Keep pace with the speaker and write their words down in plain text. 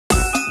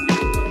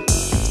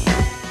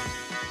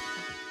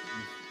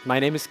My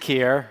name is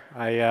Kir.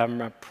 I am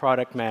a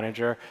product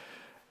manager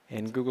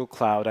in Google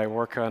Cloud. I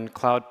work on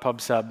Cloud Pub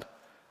Sub,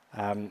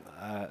 and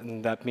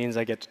that means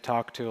I get to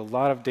talk to a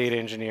lot of data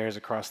engineers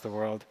across the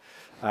world,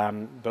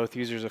 both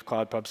users of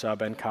Cloud Pub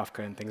Sub and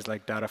Kafka and things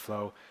like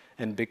Dataflow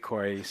and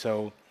BigQuery.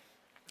 So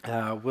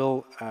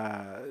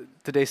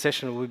today's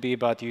session will be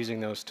about using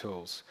those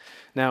tools.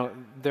 Now,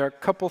 there are a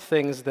couple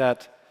things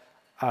that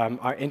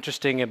are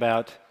interesting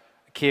about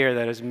Kir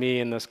that is me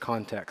in this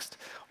context.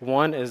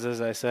 One is, as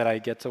I said, I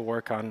get to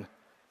work on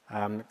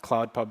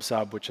Cloud Pub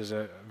Sub, which is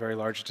a very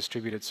large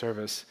distributed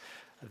service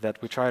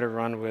that we try to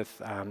run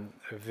with a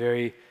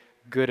very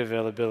good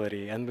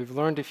availability. And we've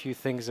learned a few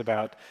things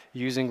about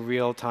using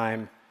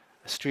real-time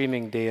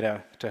streaming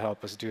data to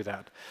help us do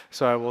that.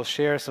 So I will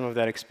share some of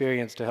that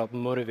experience to help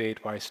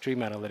motivate why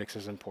stream analytics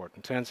is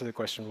important, to answer the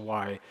question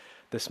why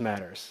this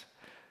matters.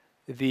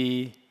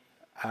 The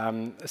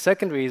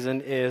second reason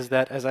is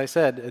that, as I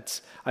said,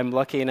 I'm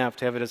lucky enough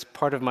to have it as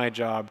part of my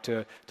job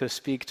to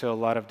speak to a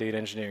lot of data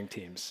engineering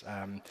teams.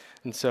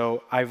 And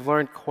so I've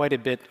learned quite a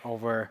bit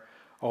over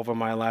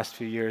my last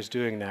few years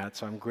doing that,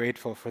 so I'm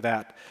grateful for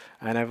that.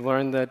 And I've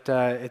learned that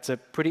it's a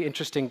pretty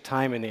interesting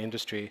time in the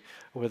industry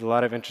with a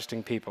lot of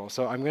interesting people.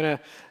 So I'm going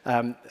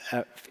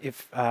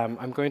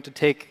to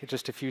take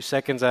just a few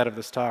seconds out of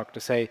this talk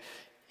to say,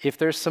 if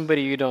there's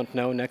somebody you don't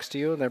know next to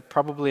you, they're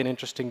probably an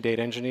interesting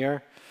data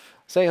engineer,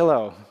 say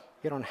hello.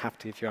 You don't have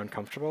to if you're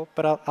uncomfortable,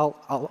 but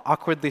I'll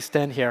awkwardly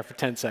stand here for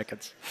 10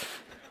 seconds.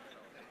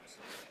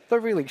 But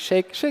really,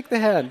 shake the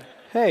hand.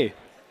 Hey.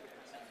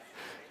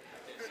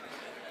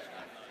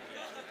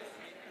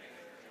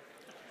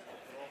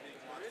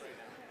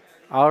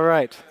 All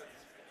right.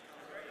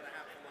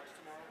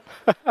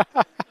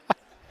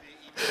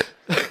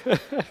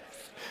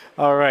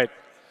 All right.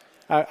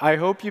 I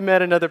hope you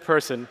met another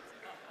person,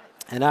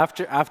 and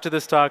after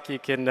this talk, you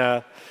can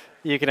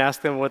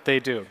ask them what they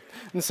do.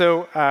 And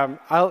so,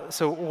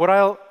 what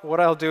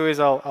I'll do is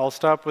I'll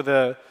stop with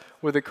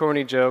the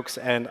corny jokes,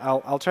 and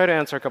I'll try to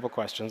answer a couple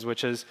questions,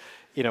 which is,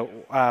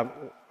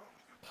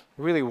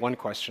 really one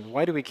question: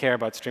 why do we care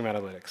about stream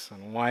analytics,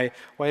 and why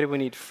do we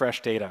need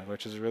fresh data,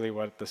 which is really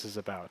what this is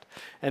about.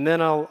 And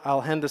then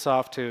I'll hand this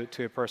off to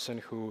a person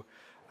who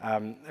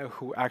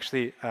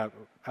actually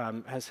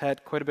has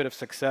had quite a bit of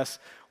success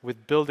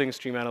with building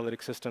stream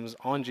analytic systems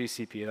on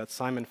GCP. That's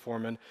Simon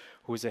Forman,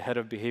 who is the head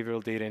of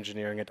behavioral data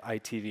engineering at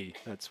ITV.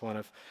 That's one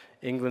of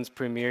England's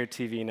premier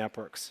TV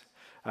networks.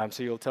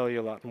 So he'll tell you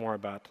a lot more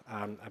about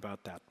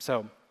that.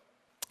 So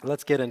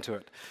let's get into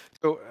it.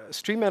 So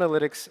stream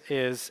analytics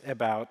is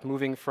about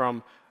moving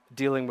from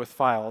dealing with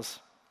files,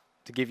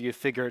 to give you a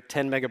figure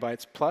 10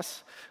 megabytes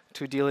plus,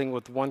 to dealing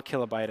with 1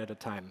 kilobyte at a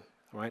time.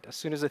 Right? As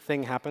soon as a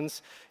thing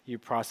happens, you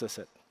process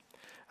it.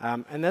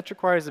 And that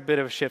requires a bit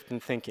of a shift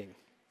in thinking.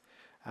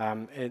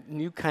 A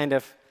new kind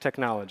of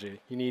technology.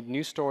 You need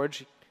new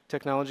storage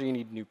technology, you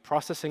need new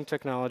processing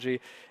technology,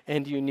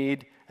 and you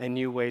need a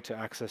new way to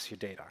access your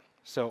data.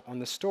 So on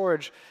the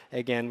storage,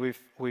 again,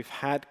 we've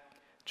had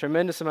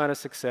tremendous amount of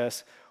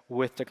success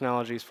with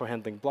technologies for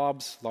handling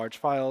blobs, large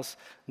files.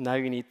 Now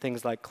you need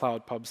things like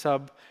Cloud Pub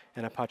Sub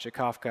and Apache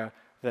Kafka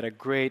that are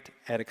great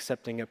at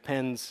accepting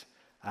appends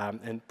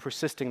and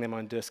persisting them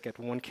on disk at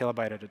 1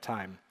 kilobyte at a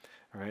time.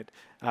 All right?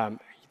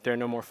 There are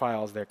no more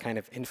files. They're kind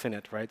of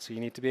infinite, right? So you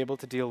need to be able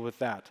to deal with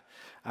that.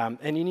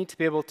 And you need to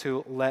be able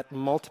to let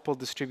multiple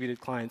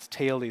distributed clients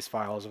tail these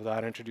files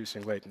without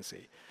introducing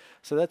latency.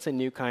 So that's a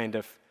new kind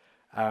of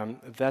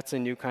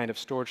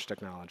storage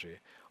technology.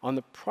 On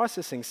the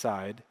processing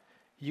side,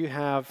 you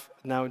have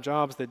now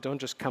jobs that don't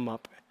just come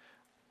up,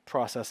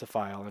 process a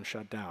file, and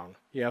shut down.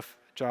 You have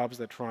jobs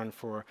that run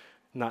for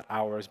not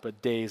hours,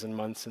 but days and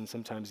months and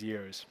sometimes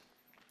years.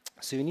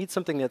 So you need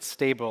something that's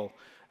stable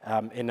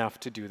enough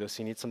to do this.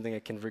 You need something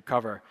that can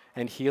recover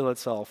and heal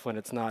itself when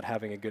it's not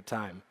having a good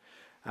time.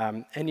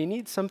 And you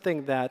need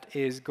something that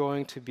is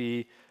going to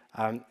be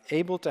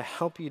able to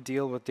help you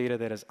deal with data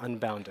that is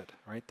unbounded.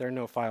 Right? There are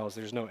no files.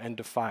 There's no end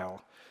of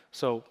file.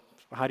 So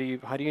how do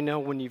you know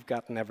when you've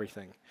gotten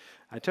everything?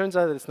 It turns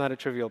out that it's not a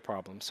trivial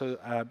problem.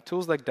 So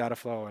tools like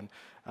Dataflow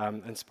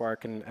and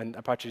Spark and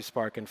Apache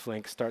Spark and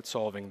Flink start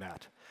solving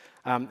that.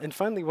 And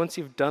finally, once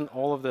you've done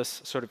all of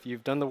this,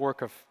 you've done the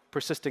work of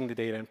persisting the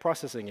data and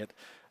processing it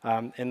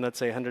in, let's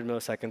say, 100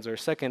 milliseconds or a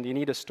second, you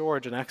need a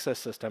storage and access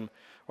system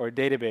or a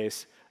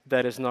database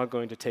that is not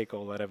going to take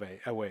all that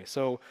away.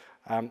 So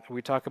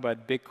we talk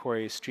about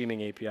BigQuery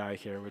streaming API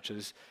here,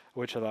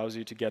 which allows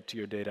you to get to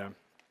your data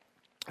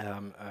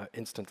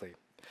instantly.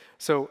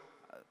 So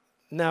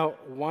now,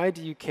 why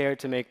do you care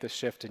to make this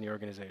shift in your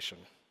organization?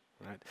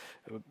 Right?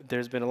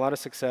 There's been a lot of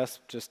success.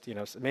 Just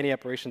many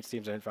operations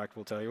teams, in fact,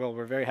 will tell you, well,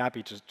 we're very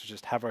happy to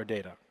just have our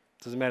data.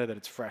 It doesn't matter that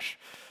it's fresh.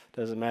 It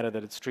doesn't matter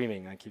that it's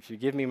streaming. Like if you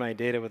give me my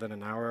data within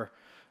an hour,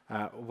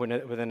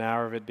 within an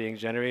hour of it being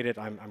generated,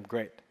 I'm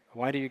great.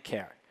 Why do you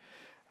care?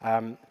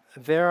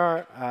 There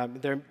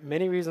are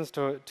many reasons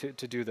to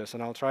do this,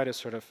 and I'll try to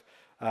sort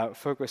of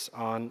focus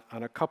on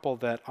a couple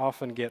that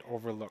often get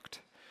overlooked.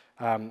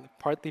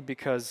 Partly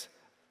because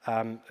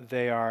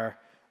they are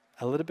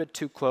a little bit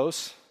too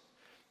close,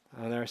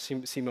 and they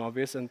seem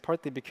obvious, and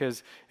partly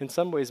because in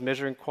some ways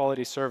measuring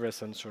quality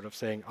service and sort of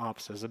saying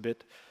ops is a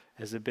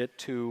bit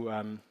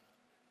too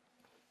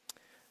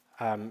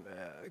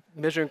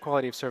measuring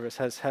quality of service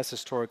has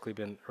historically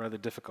been rather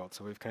difficult,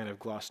 so we've kind of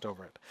glossed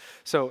over it.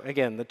 So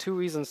again, the two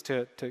reasons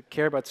to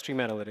care about stream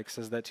analytics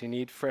is that you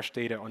need fresh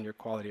data on your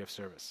quality of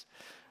service.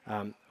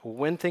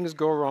 When things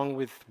go wrong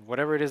with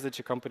whatever it is that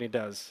your company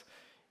does,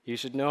 you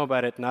should know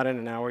about it not in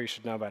an hour, you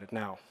should know about it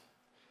now.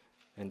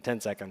 In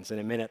 10 seconds, in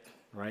a minute,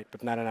 right?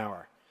 But not an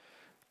hour.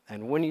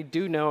 And when you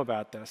do know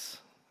about this,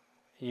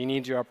 you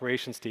need your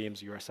operations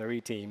teams, your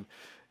SRE team,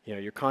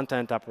 your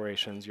content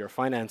operations, your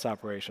finance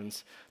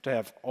operations, to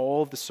have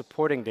all the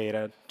supporting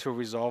data to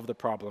resolve the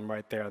problem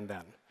right there and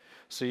then.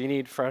 So you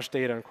need fresh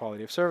data on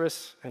quality of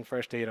service and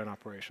fresh data on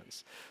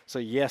operations. So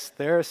yes,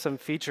 there is some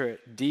feature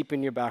deep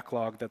in your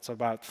backlog that's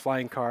about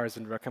flying cars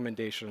and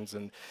recommendations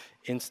and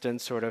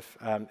instant sort of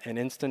an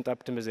instant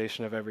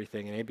optimization of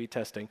everything and A/B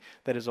testing.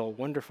 That is all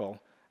wonderful,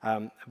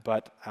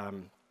 but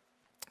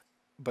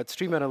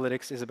stream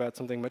analytics is about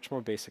something much more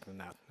basic than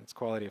that. It's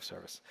quality of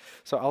service.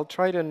 So I'll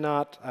try to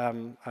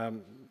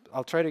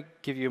I'll try to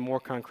give you a more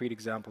concrete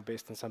example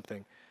based on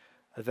something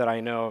that I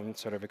know and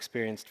sort of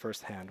experienced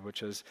firsthand,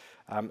 which is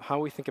how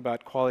we think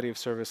about quality of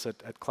service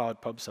at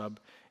Cloud Pub Sub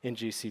in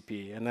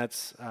GCP. And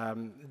that's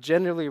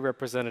generally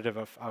representative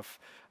of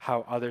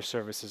how other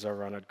services are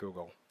run at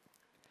Google.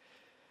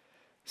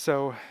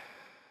 So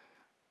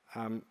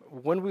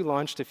when we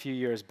launched a few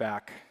years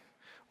back,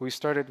 we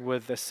started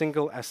with a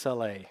single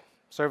SLA,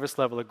 service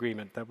level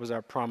agreement. That was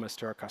our promise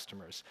to our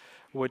customers,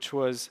 which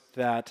was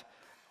that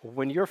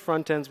when your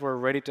front ends were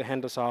ready to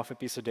hand us off a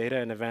piece of data,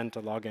 an event, a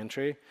log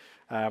entry,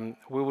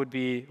 we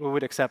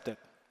would accept it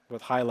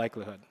with high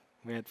likelihood.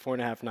 We had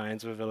 4.5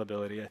 nines of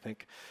availability, I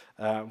think,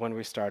 when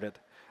we started.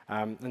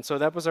 And so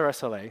that was our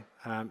SLA.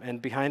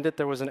 And behind it,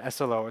 there was an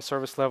SLO, a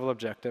service level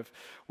objective,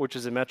 which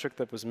is a metric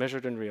that was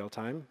measured in real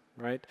time,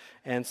 right?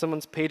 And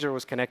someone's pager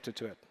was connected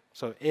to it.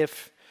 So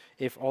if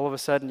all of a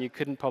sudden you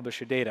couldn't publish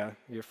your data,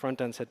 your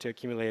front ends had to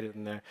accumulate it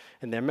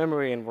in their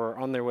memory and were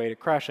on their way to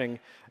crashing,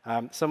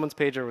 someone's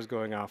pager was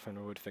going off and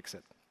we would fix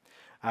it.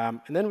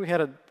 And then we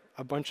had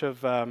a bunch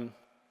of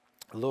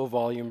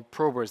low-volume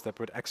probers that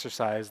would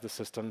exercise the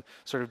system,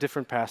 sort of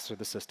different paths through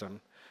the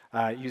system,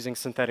 using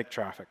synthetic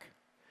traffic.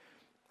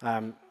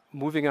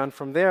 Moving on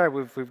from there,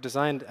 we've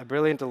designed a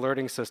brilliant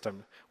alerting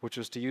system, which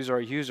was to use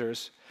our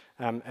users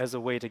as a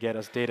way to get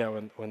us data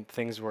when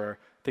things were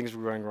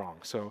going wrong.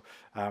 So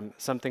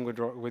something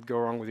would go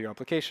wrong with your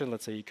application.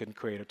 Let's say you couldn't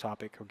create a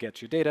topic or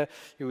get your data.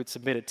 You would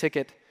submit a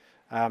ticket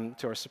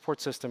to our support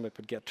system. It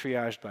would get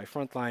triaged by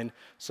frontline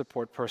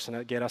support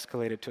person, get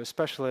escalated to a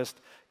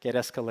specialist, get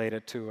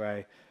escalated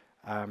to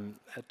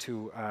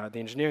the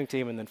engineering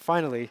team, and then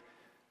finally,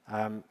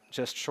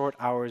 just short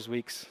hours,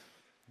 weeks,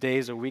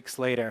 days or weeks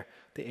later,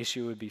 the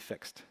issue would be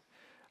fixed.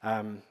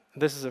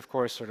 This is, of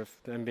course, sort of,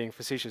 I'm being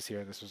facetious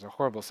here, this was a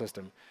horrible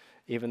system.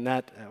 Even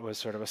that was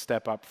sort of a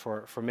step up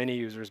for many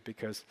users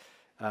because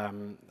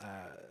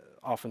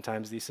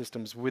oftentimes these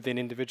systems within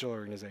individual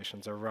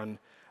organizations are run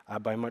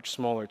by much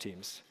smaller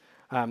teams.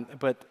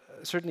 But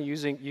certainly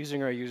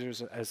using our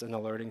users as an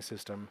alerting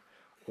system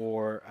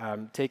or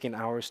taking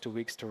hours to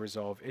weeks to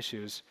resolve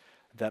issues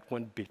that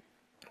went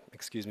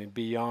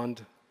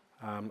beyond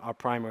our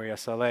primary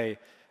SLA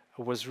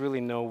was really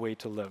no way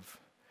to live.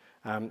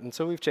 And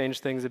so we've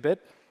changed things a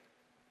bit,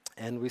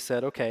 and we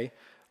said, okay,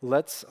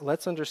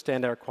 let's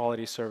understand our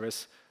quality of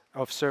service,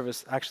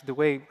 actually the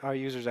way our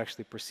users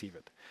actually perceive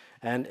it.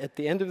 And at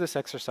the end of this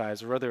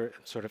exercise, or rather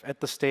sort of at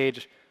the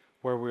stage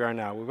where we are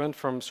now, we went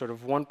from sort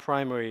of one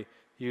primary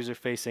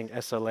user-facing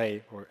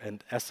SLA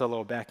and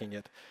SLO backing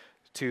it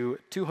to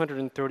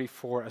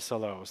 234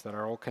 SLOs that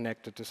are all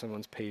connected to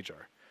someone's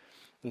pager.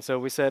 And so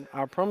we said,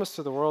 our promise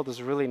to the world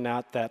is really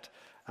not that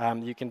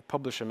you can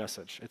publish a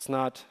message. It's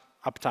not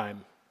uptime,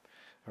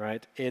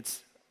 right?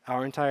 It's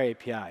our entire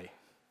API.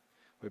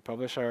 We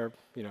publish our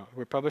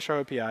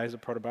API as a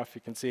protobuf.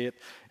 You can see it,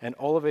 and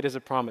all of it is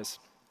a promise.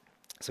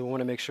 So we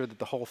want to make sure that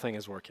the whole thing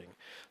is working.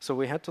 So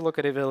we had to look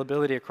at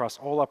availability across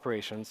all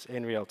operations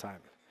in real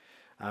time.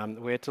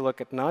 We had to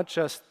look at not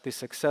just the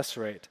success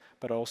rate,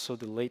 but also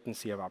the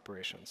latency of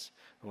operations.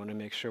 We want to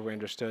make sure we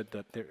understood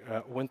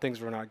that when things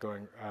were not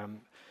going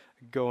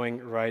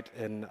right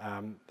in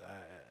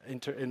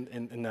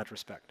that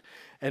respect.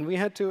 And we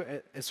had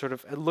to, sort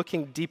of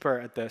looking deeper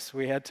at this,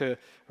 we had to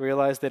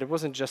realize that it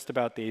wasn't just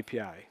about the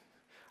API.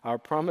 Our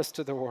promise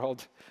to the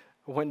world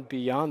went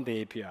beyond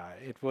the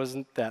API. It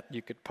wasn't that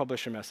you could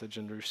publish a message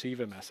and receive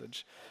a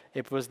message.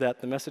 It was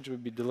that the message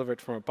would be delivered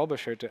from a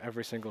publisher to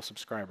every single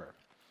subscriber.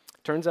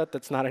 Turns out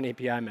that's not an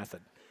API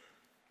method.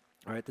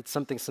 All right, it's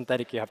something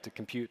synthetic you have to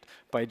compute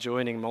by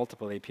joining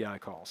multiple API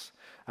calls.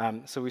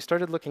 So we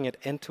started looking at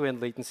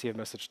end-to-end latency of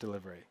message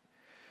delivery.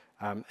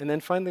 And then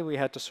finally, we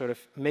had to sort of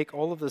make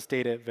all of this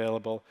data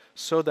available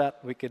so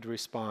that we could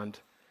respond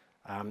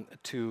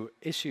to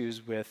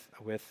issues with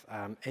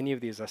any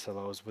of these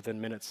SLOs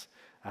within minutes,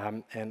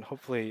 and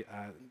hopefully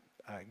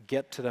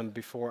get to them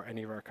before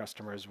any of our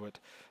customers would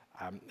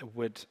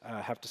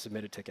have to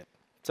submit a ticket.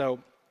 So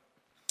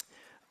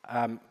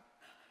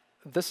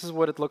This is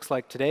what it looks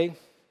like today.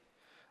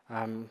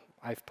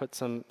 I've put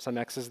some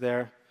X's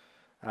there.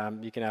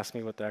 You can ask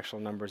me what the actual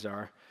numbers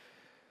are.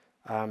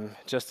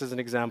 Just as an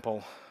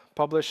example,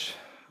 publish.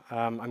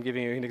 I'm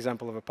giving you an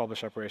example of a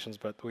publish operations,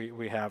 but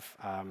we have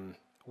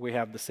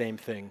the same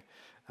thing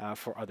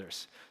for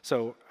others.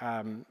 So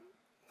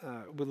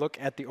we look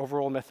at the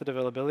overall method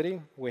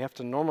availability. We have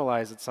to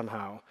normalize it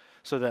somehow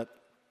so that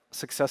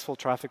successful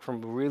traffic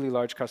from really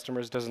large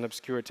customers doesn't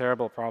obscure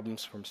terrible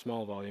problems from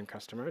small volume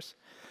customers.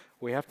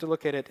 We have to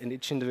look at it in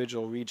each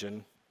individual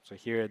region. So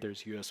here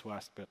there's US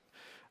West, but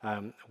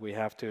we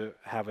have to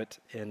have it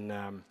in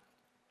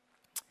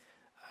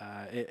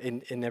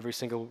every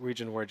single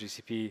region where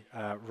GCP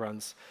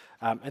runs.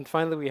 And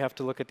finally, we have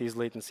to look at these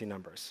latency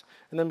numbers.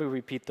 And then we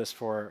repeat this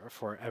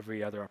for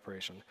every other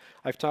operation.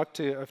 I've talked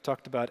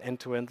about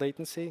end-to-end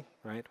latency,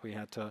 right? We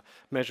had to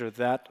measure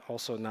that,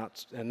 also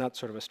not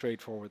sort of a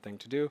straightforward thing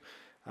to do.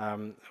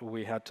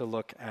 We had to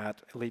look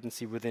at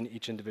latency within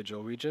each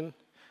individual region.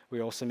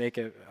 We also make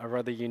a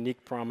rather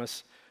unique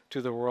promise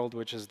to the world,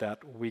 which is that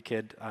we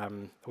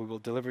will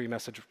deliver your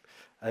message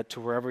to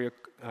wherever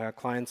your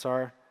clients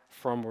are,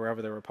 from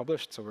wherever they were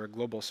published. So we're a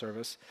global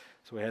service.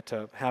 So we had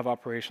to have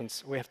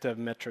operations. We have to have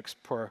metrics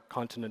per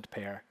continent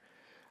pair.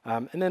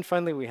 And then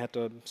finally, we had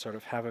to sort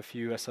of have a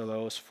few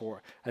SLOs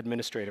for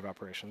administrative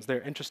operations.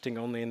 They're interesting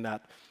only in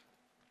that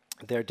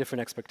there are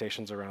different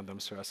expectations around them,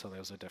 so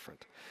SLOs are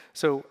different.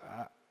 So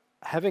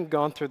having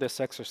gone through this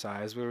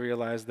exercise, we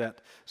realized that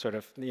sort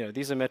of,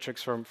 these are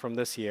metrics from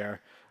this year,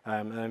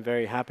 and I'm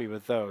very happy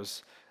with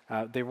those.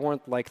 They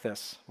weren't like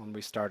this when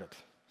we started.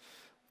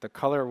 The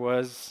color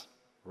was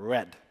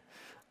red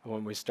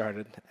when we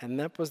started, and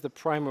that was the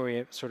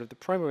primary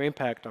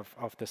impact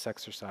of this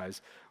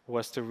exercise,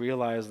 was to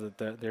realize that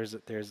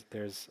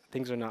there's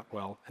things are not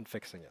well and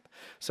fixing it.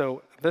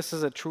 So this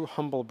is a true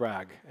humble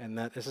brag, and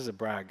this is a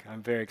brag.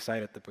 I'm very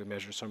excited that we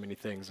measure so many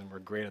things and we're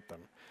great at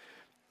them.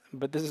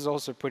 But this is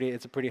also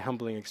it's a pretty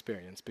humbling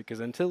experience,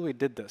 because until we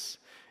did this,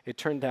 it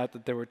turned out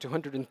that there were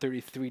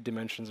 233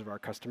 dimensions of our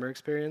customer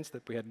experience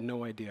that we had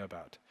no idea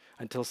about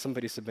until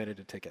somebody submitted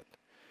a ticket.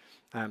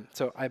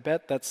 So I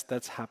bet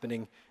that's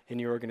happening in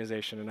your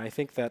organization, and I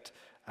think that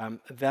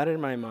that in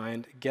my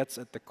mind gets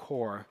at the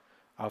core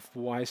of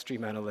why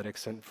stream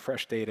analytics and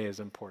fresh data is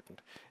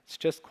important. It's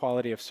just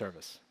quality of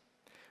service.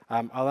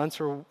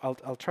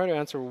 I'll try to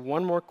answer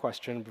one more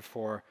question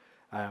before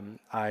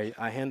I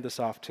hand this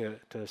off to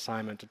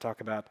Simon to talk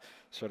about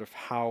sort of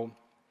how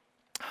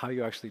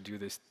you actually do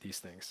these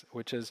things,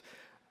 which is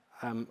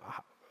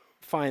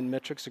fine.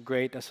 Metrics are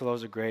great,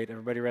 SLOs are great.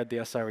 Everybody read the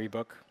SRE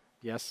book?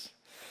 Yes.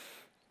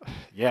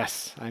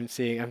 Yes, I'm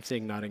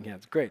seeing nodding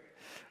heads. Great.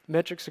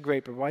 Metrics are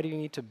great, but why do you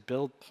need to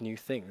build new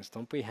things?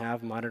 Don't we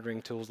have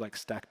monitoring tools like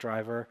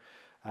Stackdriver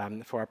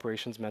for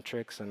operations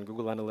metrics and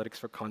Google Analytics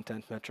for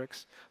content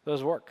metrics?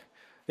 Those work.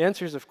 The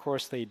answer is, of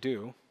course, they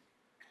do,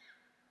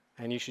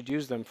 and you should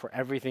use them for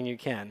everything you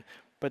can.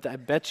 But I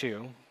bet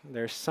you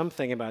there's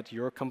something about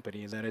your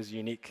company that is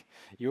unique.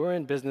 You're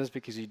in business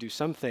because you do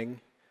something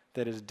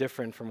that is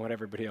different from what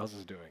everybody else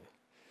is doing,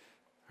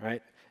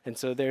 right? And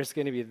so there's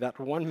going to be that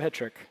one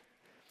metric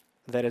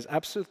that is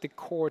absolutely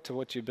core to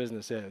what your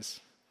business is,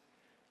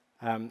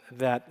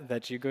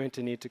 that you're going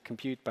to need to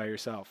compute by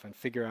yourself and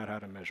figure out how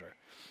to measure.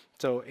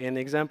 So in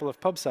the example of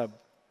PubSub,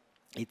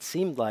 it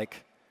seemed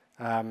like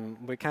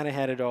we kind of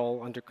had it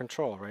all under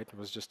control, right? It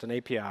was just an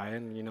API,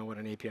 and you know what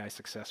an API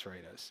success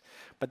rate is.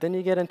 But then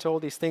you get into all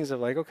these things of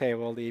like, okay,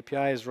 well, the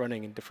API is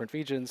running in different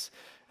regions,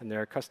 and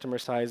there are customer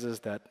sizes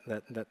that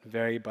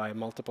vary by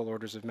multiple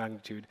orders of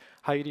magnitude.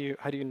 How do you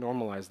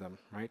normalize them,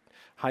 right?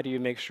 How do you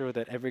make sure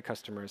that every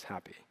customer is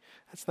happy?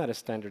 That's not a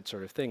standard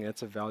sort of thing.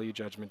 That's a value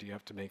judgment you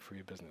have to make for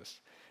your business.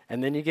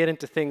 And then you get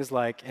into things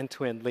like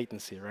end-to-end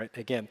latency, right?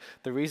 Again,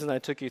 the reason I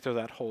took you through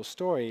that whole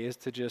story is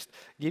to just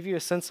give you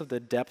a sense of the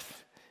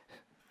depth,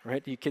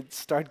 right? You can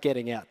start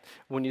getting at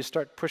when you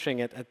start pushing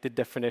it at the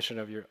definition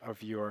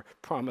of your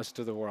promise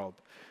to the world,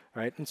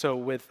 right? And so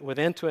with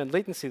end-to-end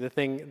latency, the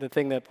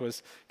thing that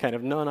was kind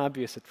of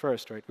non-obvious at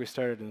first, right? We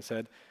started and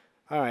said,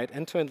 all right,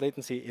 end-to-end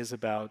latency is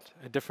about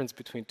a difference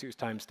between two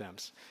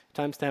timestamps.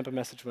 Timestamp a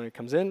message when it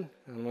comes in,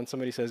 and when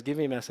somebody says, give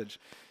me a message,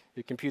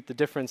 you compute the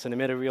difference and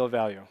emit a real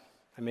value.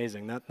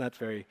 Amazing. Not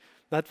very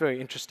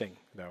interesting,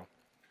 though.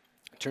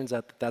 It turns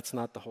out that that's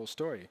not the whole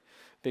story,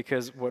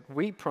 because what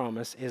we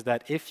promise is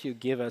that if you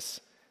give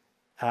us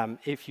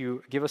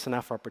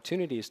enough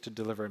opportunities to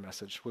deliver a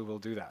message, we will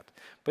do that.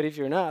 But if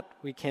you're not,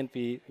 we can't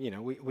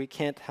we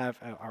can't have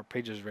our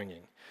pages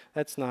ringing.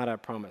 That's not our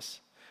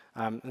promise.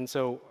 And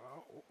so,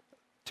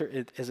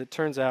 as it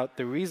turns out,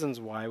 the reasons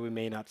why we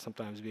may not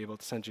sometimes be able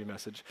to send you a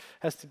message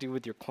has to do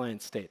with your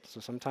client state. So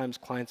sometimes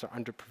clients are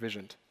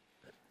under-provisioned,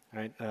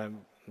 right?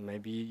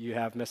 Maybe you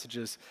have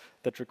messages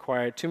that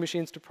require 2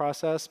 machines to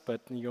process,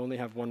 but you only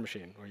have 1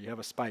 machine, or you have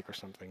a spike or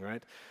something,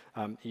 right?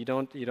 You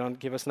don't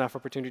give us enough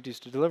opportunities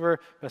to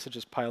deliver.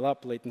 Messages pile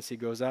up, latency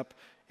goes up.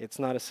 It's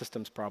not a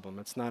systems problem.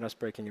 It's not us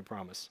breaking a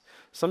promise.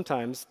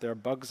 Sometimes there are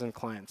bugs in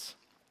clients.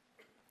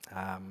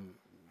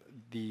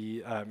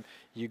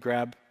 you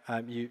grab,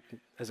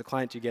 as a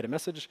client, you get a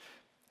message,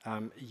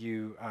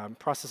 you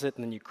process it,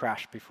 and then you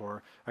crash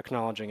before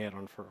acknowledging it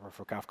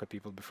for Kafka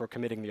people, before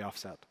committing the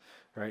offset,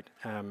 right?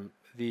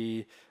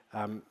 We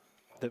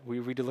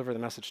deliver the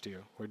message to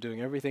you. We're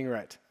doing everything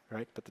right?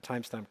 But the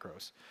timestamp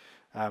grows.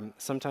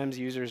 Sometimes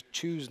users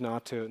choose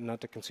not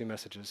to consume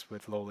messages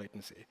with low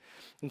latency.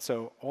 And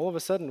so all of a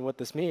sudden, what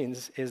this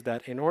means is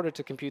that in order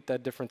to compute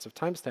that difference of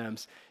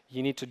timestamps,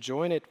 you need to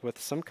join it with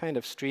some kind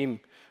of stream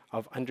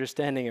of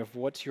understanding of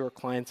what your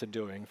clients are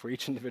doing for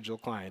each individual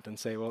client and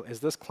say, well, is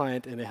this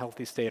client in a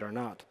healthy state or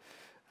not?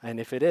 And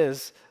if it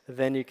is,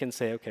 then you can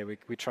say, OK,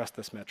 we trust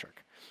this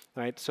metric.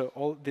 Right? So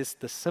all this,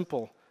 the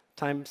simple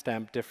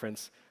timestamp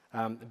difference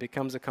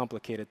becomes a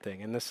complicated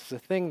thing. And this is a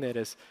thing that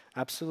is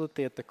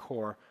absolutely at the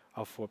core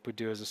of what we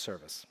do as a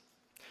service.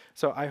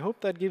 So I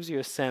hope that gives you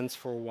a sense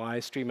for why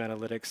stream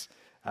analytics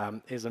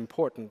is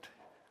important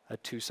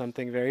to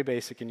something very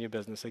basic in your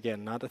business.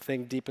 Again, not a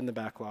thing deep in the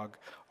backlog,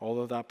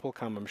 although that will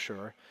come, I'm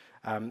sure.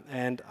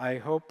 And I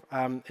hope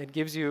it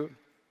gives you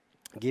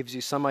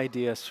some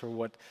ideas for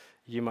what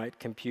you might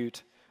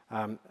compute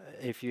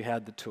if you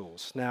had the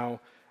tools.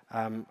 Now,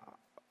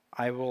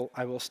 I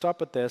will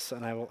stop at this,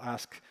 and I will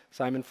ask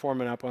Simon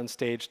Forman up on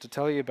stage to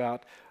tell you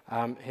about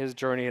his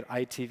journey at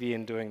ITV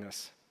in doing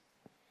this.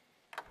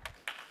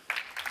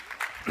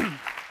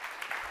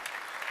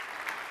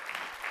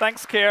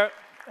 Thanks, Kir.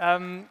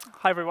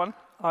 Hi, everyone.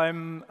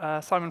 I'm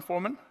Simon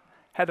Forman,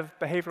 Head of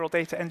Behavioral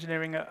Data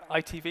Engineering at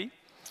ITV.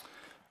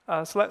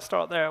 So let's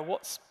start there.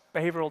 What's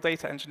behavioral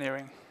data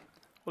engineering?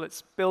 Well,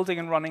 it's building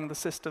and running the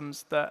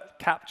systems that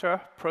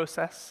capture,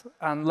 process,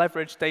 and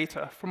leverage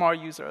data from our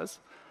users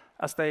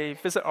as they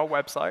visit our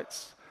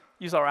websites,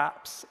 use our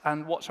apps,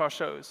 and watch our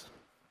shows.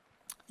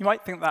 You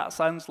might think that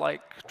sounds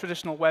like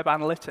traditional web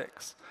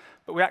analytics,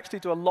 but we actually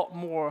do a lot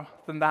more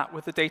than that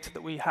with the data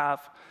that we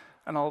have,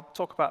 and I'll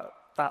talk about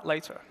that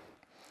later.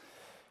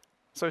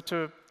 So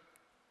to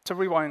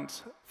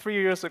rewind, 3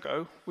 years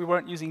ago, we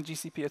weren't using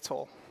GCP at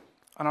all,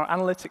 and our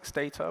analytics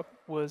data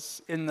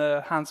was in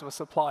the hands of a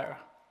supplier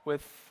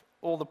with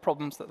all the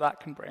problems that that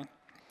can bring.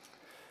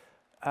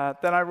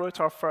 Then I wrote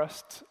our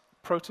first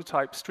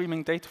prototype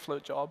streaming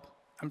Dataflow job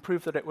and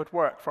proved that it would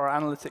work for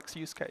our analytics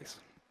use case.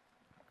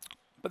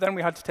 But then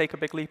we had to take a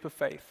big leap of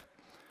faith.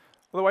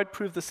 Although I'd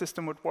proved the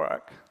system would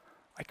work,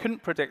 I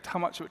couldn't predict how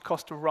much it would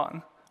cost to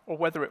run or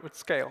whether it would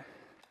scale.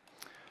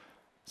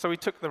 So we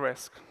took the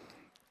risk.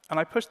 And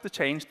I pushed the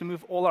change to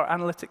move all our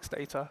analytics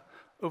data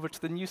over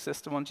to the new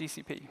system on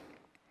GCP.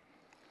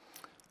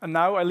 And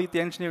now I lead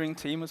the engineering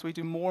team as we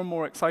do more and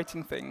more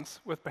exciting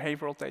things with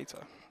behavioral data.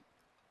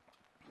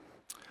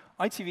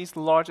 ITV is the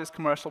largest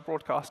commercial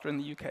broadcaster in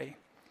the UK,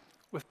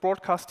 with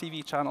broadcast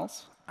TV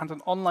channels and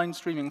an online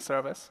streaming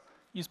service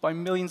used by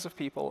millions of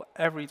people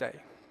every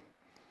day.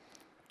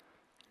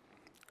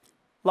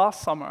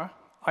 Last summer,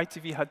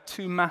 ITV had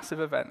two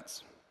massive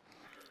events: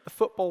 the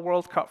Football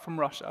World Cup from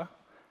Russia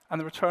and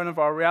the return of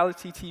our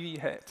reality TV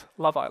hit,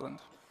 Love Island.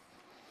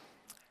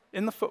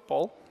 In the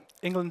football,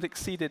 England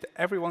exceeded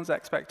everyone's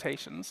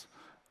expectations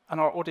and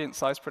our audience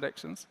size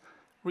predictions,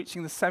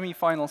 reaching the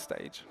semi-final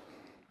stage.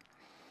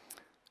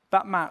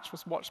 That match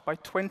was watched by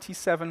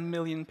 27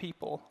 million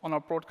people on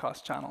our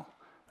broadcast channel.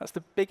 That's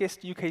the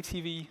biggest UK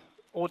TV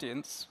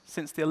audience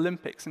since the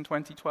Olympics in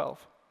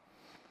 2012.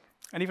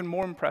 And even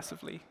more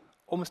impressively,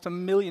 almost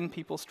 1 million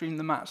people streamed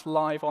the match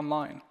live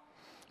online,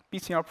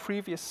 beating our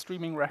previous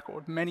streaming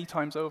record many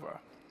times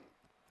over.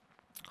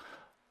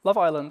 Love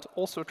Island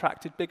also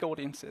attracted big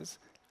audiences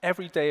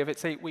every day of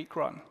its 8-week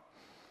run,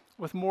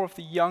 with more of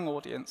the young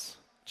audience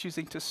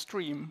choosing to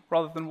stream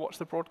rather than watch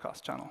the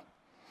broadcast channel.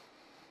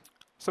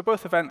 So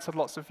both events had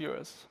lots of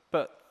viewers,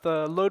 but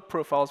the load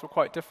profiles were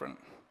quite different.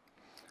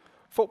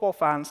 Football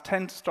fans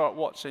tend to start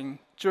watching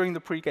during the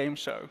pre-game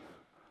show,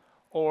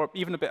 or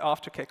even a bit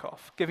after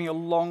kickoff, giving a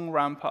long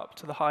ramp up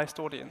to the highest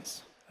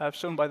audience,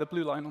 shown by the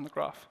blue line on the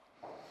graph.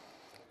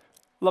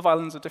 Love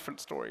Island's a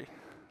different story.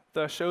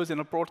 The show's in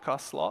a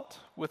broadcast slot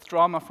with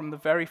drama from the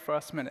very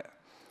first minute,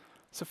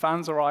 so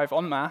fans arrive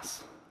en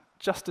masse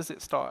just as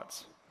it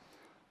starts.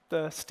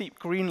 The steep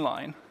green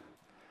line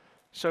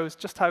shows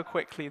just how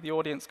quickly the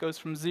audience goes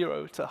from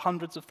 0 to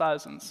hundreds of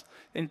thousands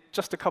in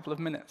just a couple of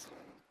minutes.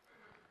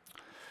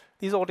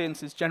 These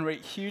audiences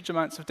generate huge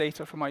amounts of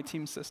data from my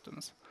team's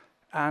systems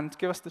and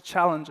give us the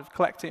challenge of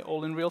collecting it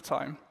all in real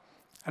time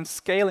and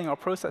scaling our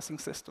processing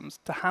systems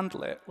to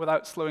handle it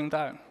without slowing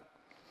down.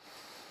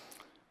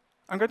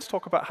 I'm going to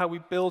talk about how we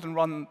build and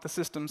run the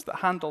systems that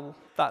handle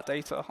that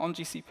data on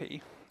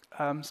GCP,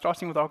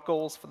 starting with our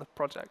goals for the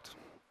project.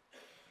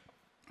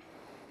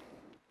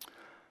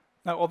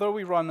 Now, although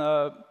we run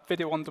a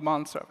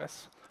video-on-demand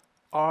service,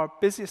 our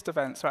busiest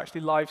events are actually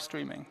live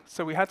streaming,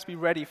 so we had to be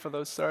ready for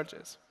those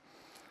surges.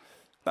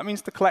 That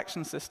means the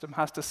collection system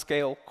has to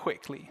scale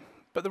quickly,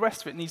 but the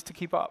rest of it needs to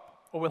keep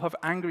up, or we'll have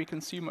angry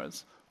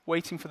consumers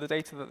waiting for the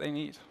data that they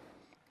need.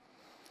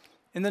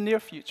 In the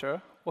near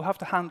future, we'll have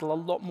to handle a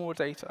lot more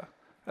data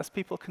as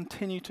people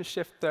continue to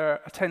shift their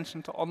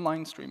attention to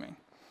online streaming,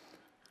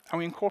 and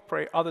we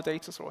incorporate other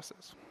data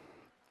sources.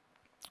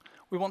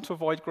 we want to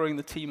avoid growing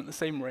the team at the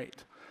same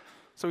rate.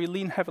 So we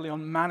lean heavily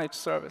on managed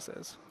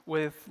services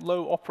with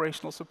low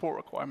operational support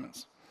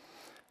requirements.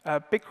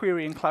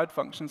 BigQuery and Cloud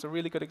Functions are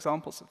really good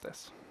examples of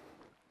this.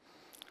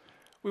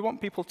 We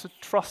want people to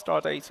trust our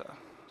data,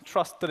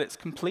 trust that it's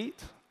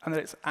complete and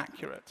that it's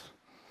accurate.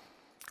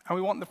 And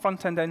we want the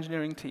front-end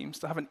engineering teams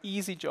to have an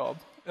easy job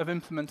of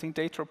implementing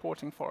data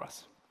reporting for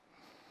us.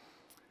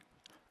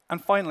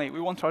 And finally,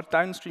 we want our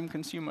downstream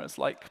consumers,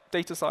 like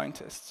data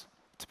scientists,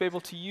 to be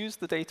able to use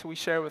the data we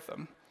share with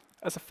them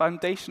as a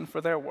foundation for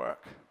their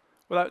work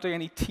without doing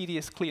any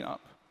tedious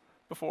cleanup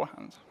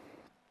beforehand.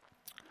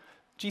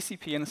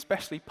 GCP, and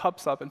especially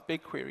PubSub and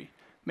BigQuery,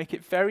 make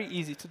it very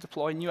easy to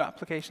deploy new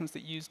applications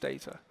that use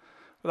data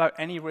without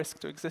any risk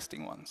to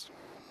existing ones.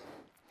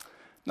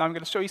 Now I'm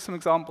going to show you some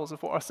examples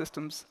of what our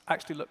systems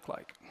actually look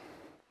like,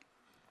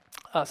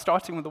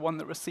 starting with the one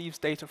that receives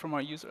data from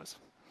our users.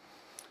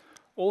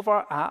 All of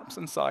our apps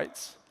and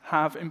sites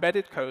have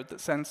embedded code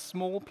that sends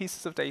small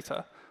pieces of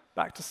data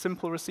back to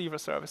simple receiver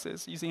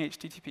services using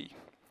HTTP.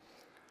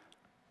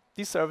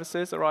 These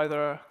services are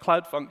either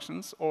Cloud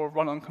Functions or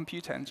run on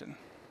Compute Engine.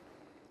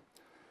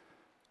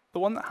 The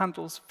one that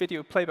handles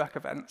video playback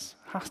events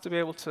has to be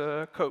able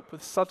to cope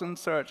with sudden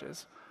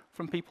surges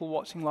from people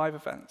watching live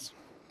events.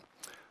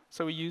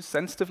 So we use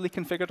sensitively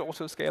configured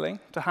autoscaling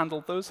to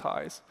handle those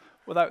highs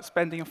without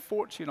spending a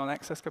fortune on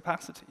excess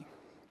capacity.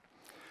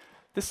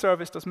 This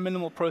service does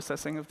minimal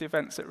processing of the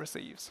events it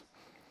receives.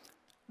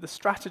 The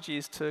strategy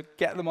is to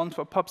get them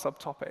onto a PubSub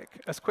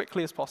topic as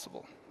quickly as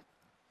possible.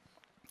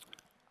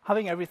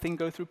 Having everything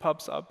go through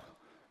PubSub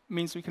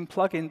means we can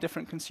plug in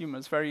different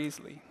consumers very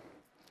easily.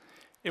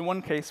 In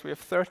one case, we have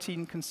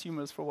 13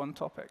 consumers for one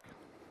topic.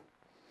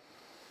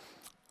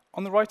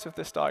 On the right of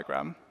this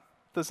diagram,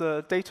 there's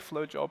a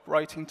Dataflow job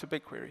writing to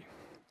BigQuery.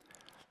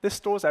 This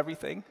stores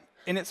everything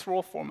in its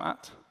raw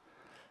format,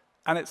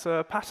 and it's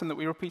a pattern that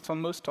we repeat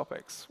on most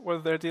topics,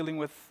 whether they're dealing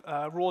with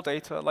raw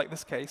data, like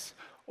this case,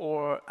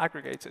 or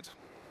aggregated.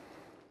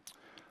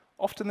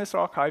 Often this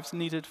archive's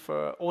needed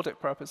for audit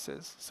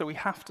purposes, so we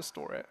have to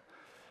store it.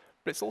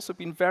 But it's also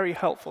been very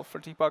helpful for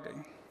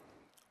debugging,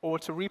 or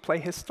to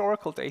replay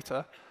historical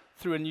data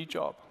through a new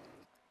job.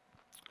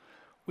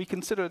 We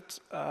considered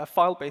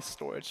file-based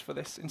storage for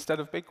this instead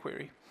of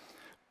BigQuery,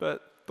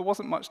 but there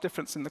wasn't much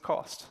difference in the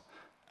cost.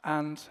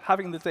 And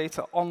having the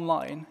data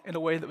online in a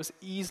way that was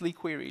easily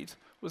queried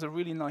was a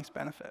really nice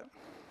benefit.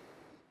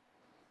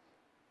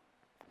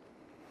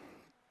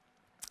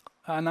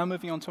 Now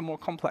moving on to a more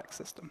complex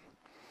system.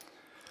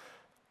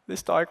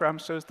 This diagram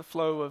shows the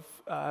flow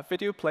of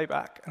video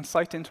playback and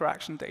site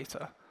interaction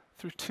data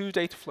through two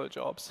Dataflow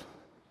jobs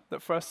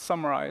that first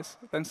summarize,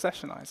 then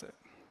sessionize it.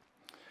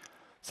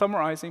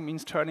 Summarizing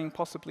means turning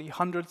possibly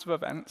hundreds of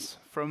events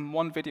from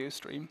one video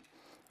stream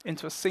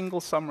into a single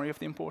summary of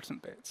the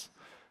important bits: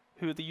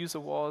 who the user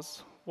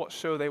was, what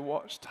show they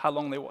watched, how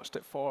long they watched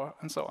it for,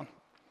 and so on.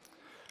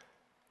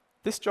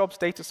 This job's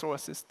data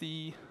source is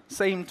the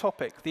same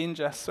topic the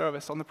ingest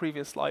service on the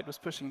previous slide was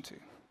pushing to.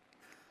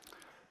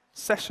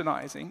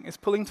 Sessionizing is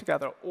pulling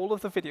together all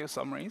of the video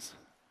summaries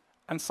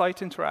and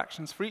site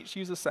interactions for each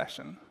user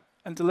session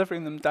and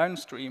delivering them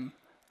downstream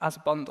as a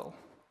bundle.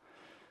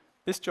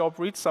 This job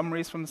reads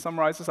summaries from the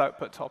summarizer's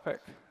output topic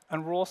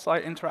and raw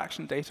site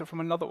interaction data from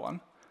another one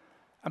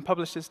and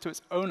publishes to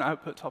its own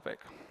output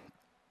topic.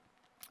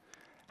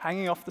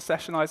 Hanging off the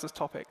sessionizer's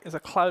topic is a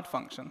Cloud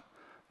function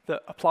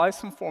that applies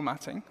some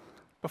formatting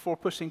before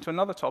pushing to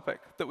another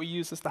topic that we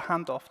use as the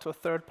handoff to a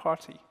third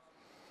party.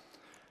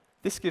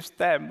 This gives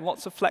them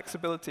lots of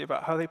flexibility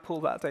about how they pull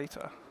that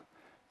data,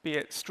 be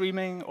it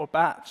streaming or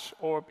batch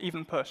or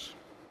even push.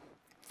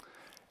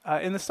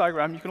 In this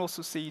diagram, you can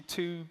also see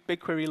two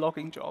BigQuery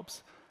logging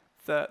jobs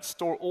that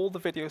store all the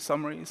video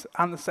summaries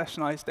and the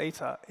sessionized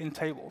data in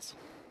tables.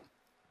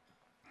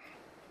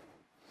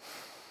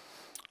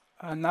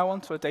 And now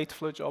onto a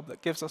Dataflow job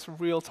that gives us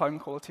real-time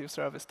quality of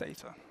service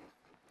data.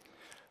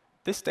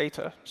 This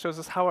data shows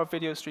us how our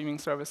video streaming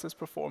service is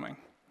performing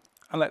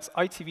and lets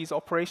ITV's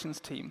operations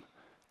team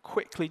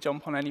quickly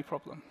jump on any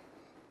problem.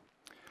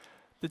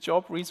 The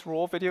job reads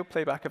raw video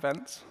playback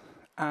events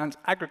and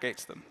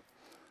aggregates them,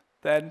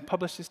 then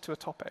publishes to a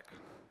topic,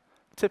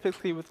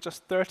 typically with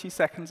just 30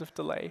 seconds of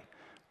delay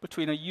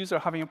between a user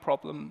having a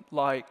problem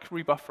like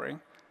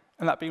rebuffering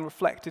and that being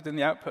reflected in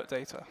the output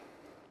data.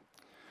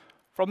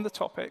 From the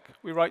topic,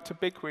 we write to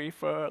BigQuery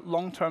for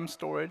long-term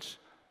storage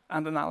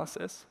and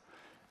analysis,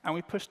 and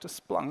we push to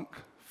Splunk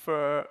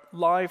for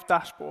live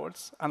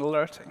dashboards and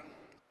alerting.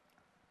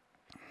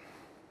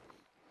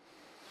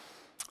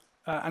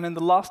 And in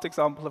the last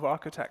example of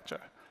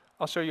architecture,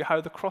 I'll show you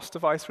how the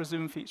cross-device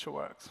resume feature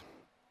works.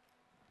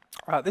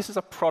 This is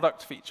a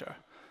product feature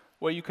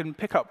where you can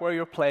pick up where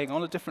you're playing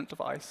on a different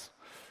device,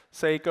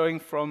 say going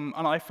from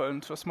an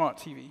iPhone to a smart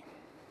TV.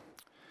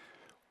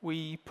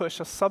 We push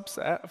a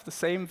subset of the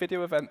same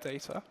video event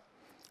data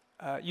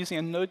using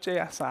a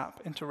Node.js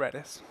app into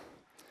Redis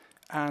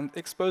and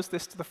expose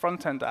this to the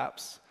front-end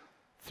apps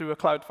through a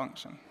Cloud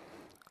function.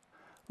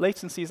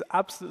 Latency is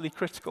absolutely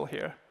critical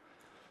here,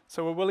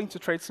 so we're willing to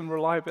trade some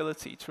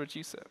reliability to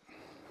reduce it.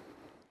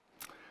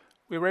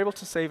 we were able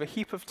to save a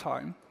heap of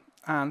time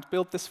and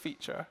build this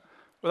feature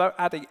without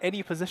adding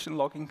any position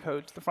logging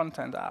code to the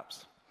front-end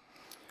apps,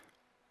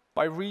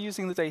 by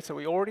reusing the data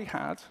we already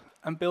had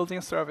and building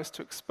a service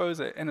to expose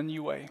it in a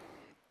new way.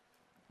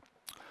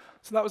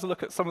 So that was a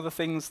look at some of the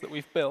things that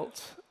we've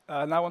built.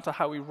 Now on to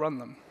how we run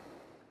them.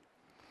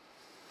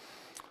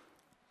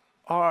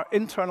 Our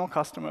internal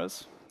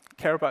customers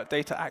care about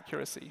data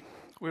accuracy.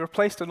 We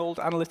replaced an old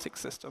analytics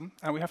system,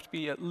 and we have to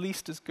be at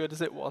least as good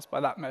as it was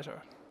by that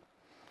measure.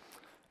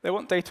 They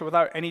want data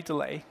without any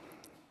delay,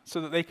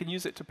 so that they can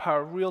use it to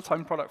power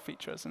real-time product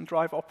features and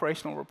drive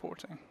operational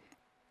reporting.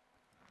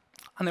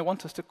 And they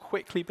want us to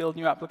quickly build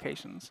new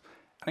applications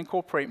and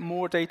incorporate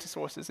more data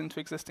sources into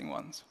existing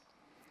ones.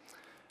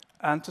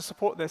 And to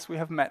support this, we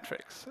have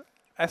metrics,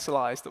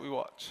 SLIs, that we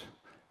watch.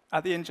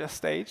 At the ingest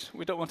stage,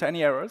 we don't want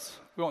any errors.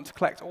 We want to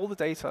collect all the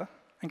data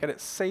and get it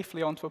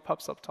safely onto a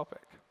pub/sub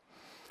topic.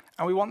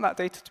 And we want that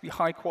data to be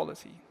high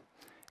quality.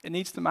 It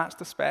needs to match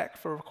the spec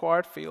for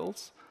required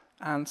fields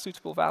and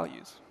suitable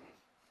values.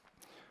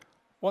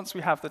 Once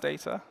we have the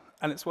data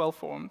and it's well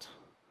formed,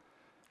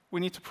 we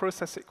need to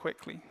process it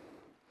quickly.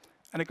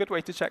 And a good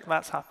way to check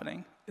that's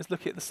happening is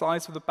looking at the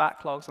size of the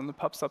backlogs on the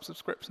pub/sub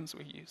subscriptions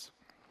we use.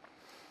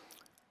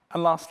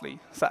 And lastly,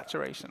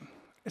 saturation.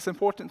 It's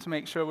important to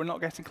make sure we're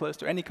not getting close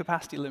to any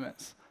capacity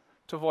limits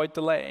to avoid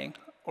delaying,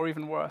 or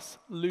even worse,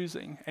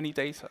 losing any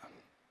data.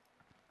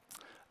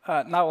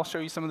 Now I'll show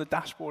you some of the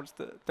dashboards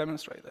that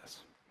demonstrate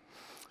this.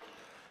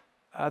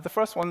 The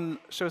first one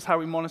shows how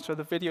we monitor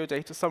the video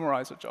data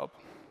summarizer job.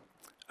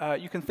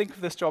 You can think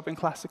of this job in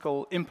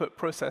classical input,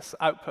 process,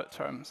 output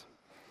terms.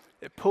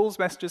 It pulls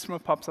messages from a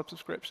pub/sub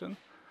subscription,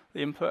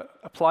 the input,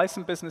 applies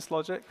some business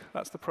logic,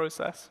 that's the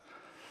process,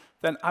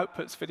 then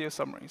outputs video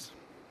summaries.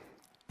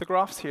 The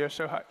graphs here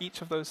show how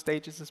each of those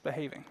stages is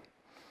behaving.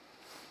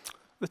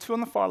 The two on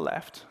the far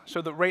left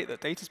show the rate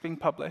that data is being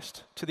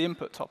published to the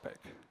input topic,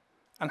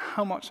 and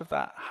how much of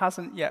that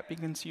hasn't yet been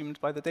consumed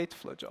by the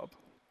Dataflow job.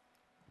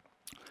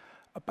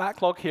 A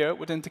backlog here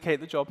would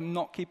indicate the job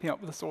not keeping up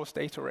with the source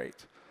data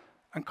rate,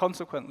 and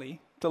consequently,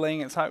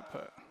 delaying its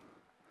output.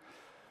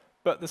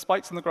 But the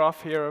spikes in the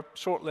graph here are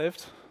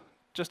short-lived,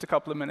 just a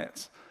couple of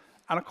minutes,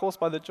 and are caused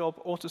by the job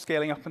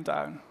auto-scaling up and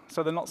down,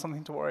 so they're not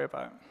something to worry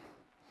about.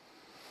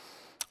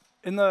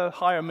 In the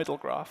higher middle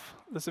graph,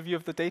 there's a view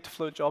of the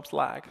Dataflow job's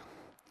lag,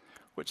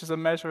 which is a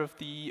measure of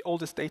the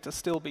oldest data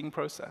still being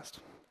processed.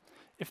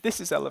 If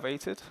this is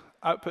elevated,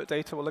 output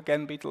data will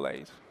again be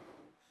delayed.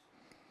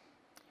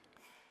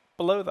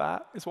 Below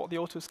that is what the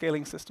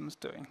auto-scaling system is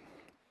doing.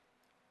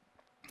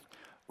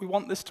 We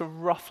want this to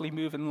roughly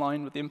move in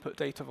line with the input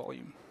data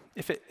volume.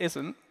 If it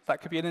isn't,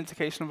 that could be an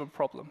indication of a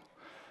problem.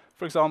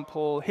 For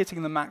example,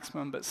 hitting the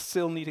maximum but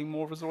still needing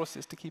more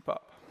resources to keep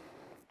up.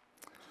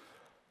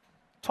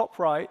 Top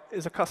right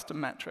is a custom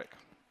metric.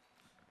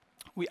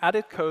 We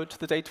added code to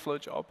the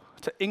Dataflow job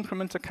to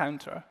increment a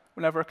counter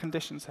whenever a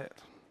condition's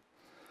hit.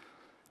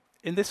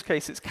 In this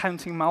case, it's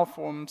counting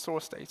malformed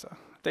source data,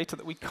 data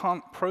that we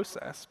can't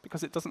process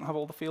because it doesn't have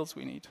all the fields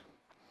we need.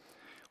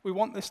 We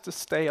want this to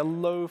stay a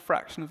low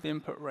fraction of the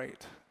input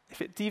rate.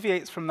 If it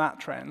deviates from that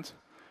trend,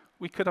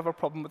 we could have a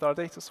problem with our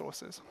data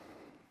sources.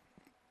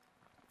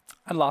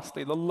 And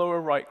lastly, the lower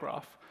right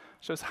graph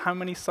shows how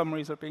many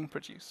summaries are being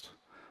produced,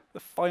 the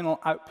final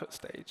output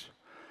stage.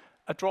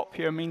 A drop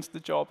here means the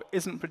job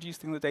isn't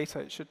producing the data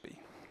it should be.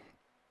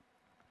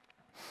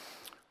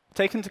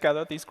 Taken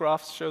together, these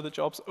graphs show the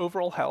job's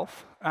overall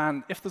health,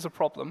 and if there's a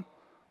problem,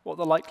 what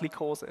the likely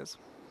cause is.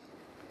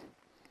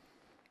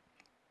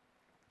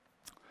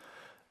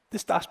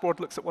 This dashboard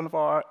looks at one of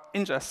our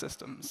ingest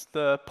systems,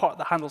 the part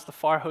that handles the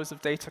fire hose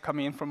of data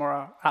coming in from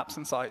our apps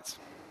and sites.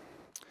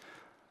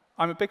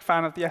 I'm a big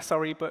fan of the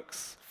SRE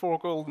book's 4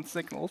 golden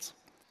signals,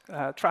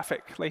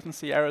 traffic,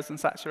 latency, errors, and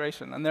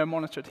saturation, and they're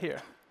monitored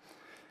here.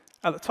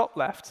 At the top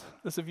left,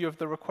 there's a view of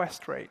the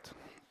request rate,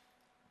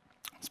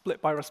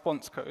 split by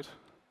response code.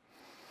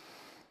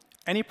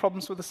 Any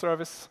problems with the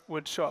service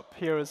would show up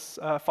here as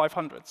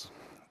 500s.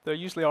 There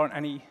usually aren't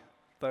any,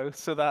 though,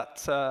 so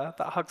that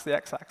hugs the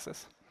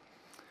x-axis.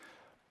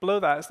 Below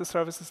that is the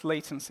service's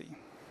latency,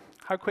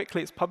 how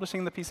quickly it's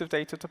publishing the piece of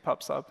data to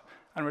pub/sub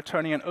and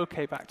returning an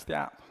OK back to the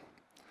app.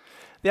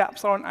 The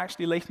apps aren't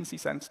actually latency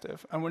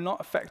sensitive, and we're not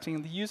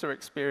affecting the user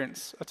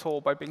experience at all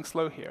by being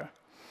slow here.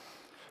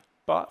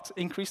 But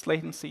increased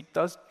latency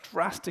does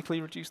drastically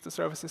reduce the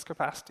service's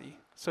capacity,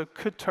 so it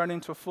could turn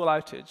into a full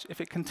outage if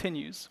it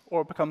continues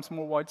or becomes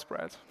more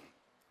widespread.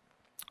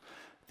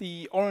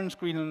 The orange,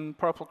 green, and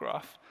purple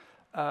graph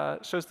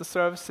shows the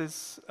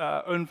service's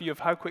own view of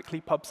how quickly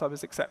pub/sub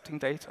is accepting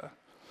data.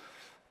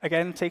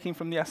 Again, taking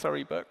from the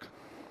SRE book,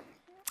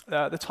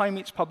 the time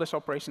each publish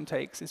operation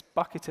takes is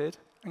bucketed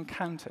and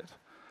counted.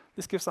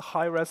 This gives a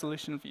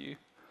high-resolution view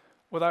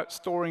without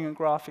storing and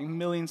graphing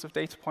millions of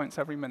data points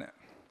every minute.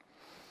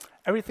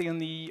 Everything in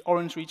the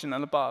orange region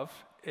and above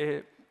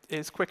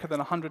is quicker than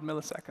 100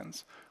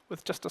 milliseconds,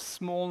 with just a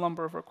small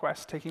number of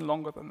requests taking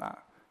longer than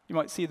that. You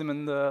might see them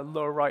in the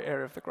lower right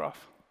area of the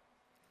graph.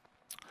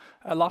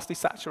 Lastly,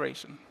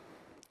 saturation.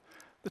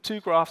 The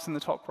two graphs in the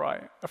top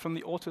right are from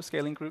the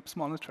auto-scaling group's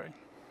monitoring.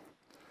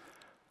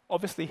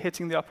 Obviously,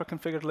 hitting the upper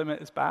configured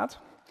limit is bad,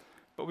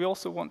 but we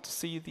also want to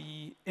see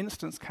the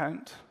instance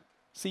count,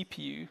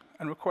 CPU,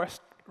 and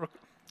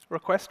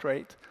request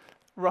rate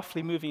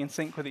roughly moving in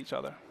sync with each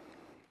other.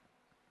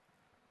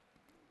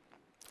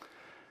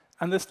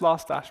 And this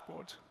last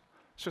dashboard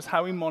shows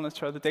how we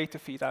monitor the data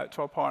feed out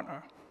to our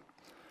partner.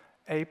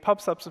 A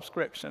pub/sub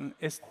subscription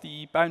is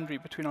the boundary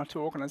between our two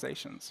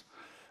organizations.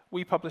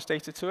 We publish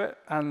data to it,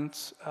 and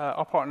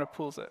our partner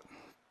pulls it.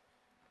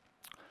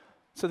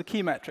 So the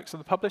key metrics are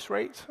the publish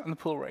rate and the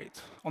pull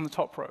rate on the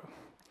top row.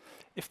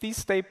 If these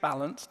stay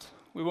balanced,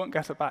 we won't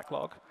get a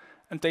backlog,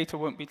 and data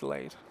won't be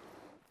delayed.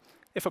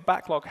 If a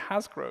backlog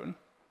has grown,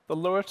 the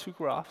lower two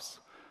graphs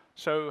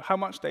show how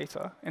much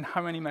data in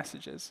how many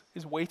messages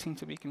is waiting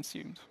to be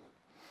consumed.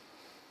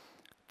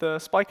 The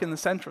spike in the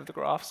center of the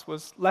graphs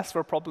was less of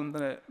a problem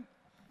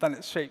than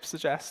its shape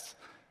suggests.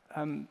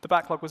 The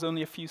backlog was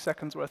only a few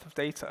seconds worth of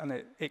data, and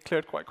it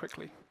cleared quite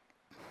quickly.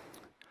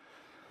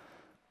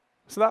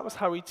 So that was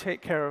how we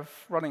take care of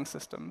running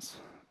systems.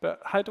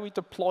 But how do we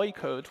deploy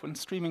code when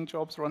streaming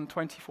jobs run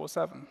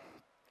 24/7?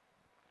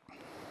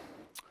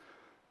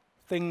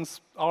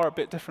 Things are a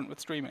bit different with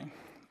streaming.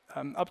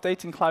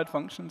 Updating cloud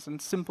functions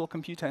and simple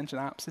compute engine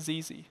apps is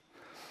easy.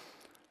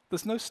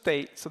 There's no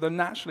state, so they're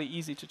naturally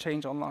easy to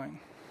change online.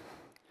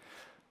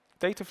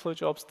 Dataflow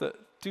jobs that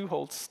do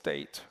hold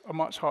state are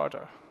much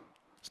harder.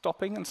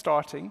 Stopping and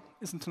starting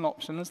isn't an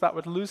option, as that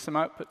would lose some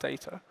output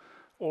data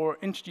or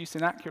introduce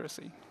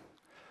inaccuracy.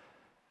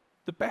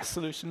 The best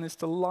solution is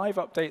to live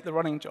update the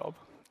running job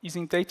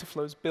using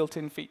Dataflow's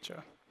built-in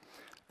feature.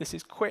 This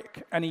is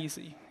quick and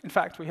easy. In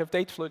fact, we have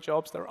Dataflow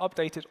jobs that are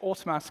updated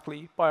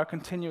automatically by our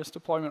continuous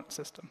deployment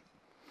system.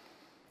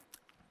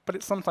 But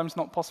it's sometimes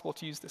not possible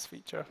to use this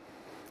feature.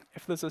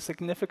 If there's a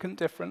significant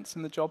difference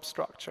in the job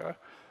structure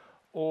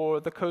or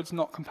the code's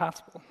not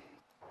compatible.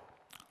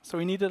 So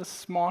we needed a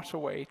smarter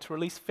way to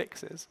release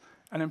fixes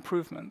and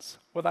improvements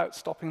without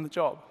stopping the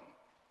job.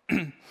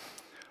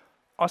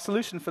 Our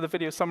solution for the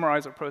video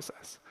summarizer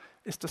process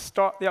is to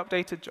start the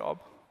updated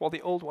job while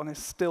the old one is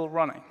still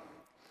running.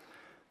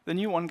 The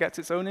new one gets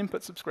its own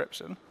input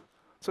subscription,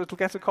 so it'll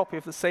get a copy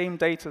of the same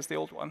data as the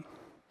old one.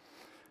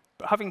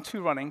 But having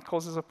two running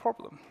causes a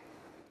problem.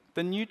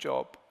 The new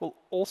job will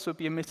also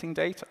be emitting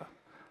data,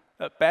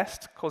 at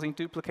best causing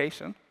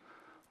duplication,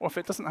 or if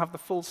it doesn't have the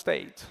full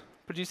state,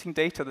 producing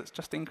data that's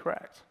just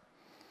incorrect.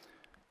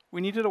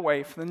 We needed a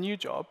way for the new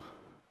job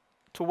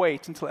to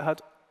wait until it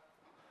had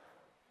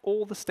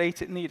all the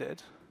state it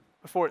needed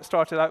before it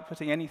started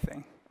outputting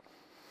anything.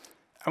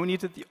 And we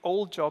needed the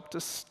old job to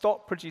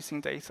stop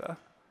producing data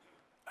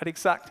at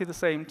exactly the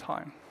same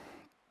time,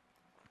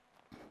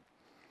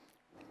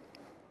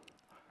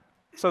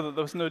 so that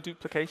there was no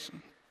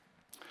duplication.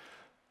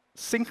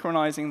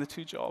 Synchronizing the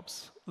two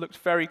jobs looked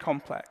very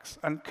complex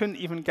and couldn't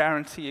even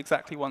guarantee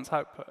exactly one's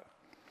output.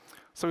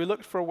 So we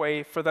looked for a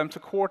way for them to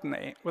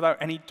coordinate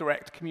without any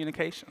direct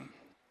communication.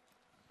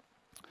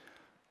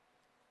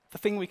 The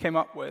thing we came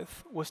up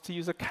with was to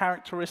use a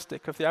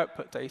characteristic of the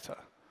output data,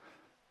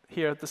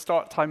 here the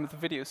start time of the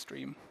video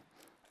stream,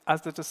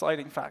 as the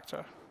deciding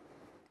factor.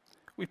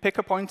 We pick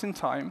a point in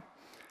time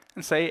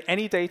and say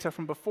any data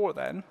from before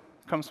then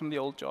comes from the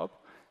old job,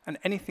 and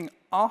anything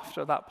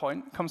after that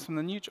point comes from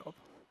the new job.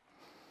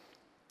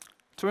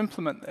 To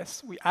implement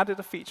this, we added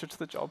a feature to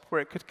the job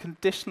where it could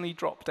conditionally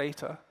drop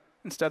data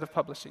instead of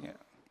publishing it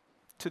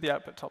to the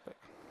output topic.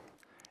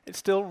 It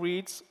still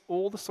reads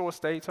all the source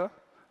data,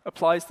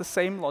 applies the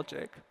same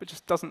logic, but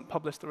just doesn't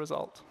publish the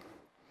result.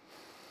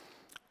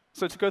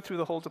 So to go through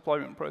the whole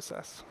deployment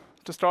process,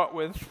 to start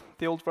with,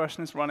 the old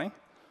version is running.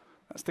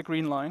 That's the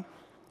green line.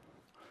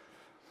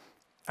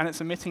 And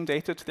it's emitting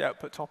data to the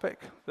output topic,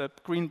 the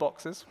green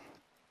boxes.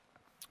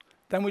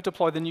 Then we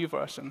deploy the new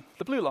version,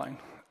 the blue line,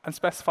 and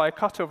specify a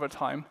cutover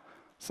time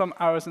some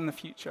hours in the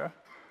future.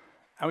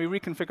 And we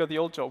reconfigure the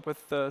old job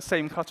with the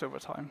same cutover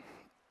time.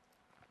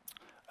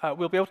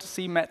 We'll be able to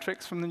see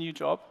metrics from the new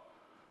job,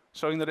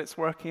 showing that it's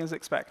working as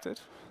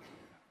expected.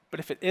 But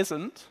if it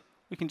isn't,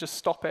 we can just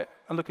stop it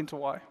and look into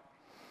why.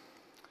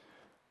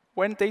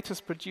 When data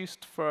is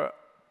produced for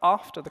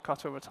after the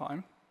cutover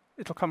time,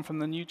 it'll come from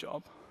the new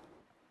job.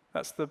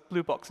 That's the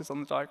blue boxes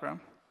on the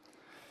diagram.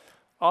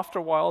 After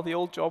a while, the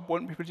old job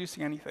won't be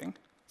producing anything,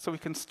 so we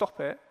can stop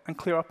it and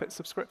clear up its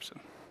subscription.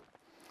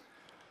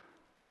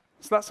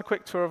 So that's a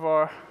quick tour of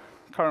our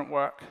current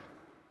work.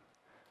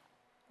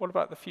 What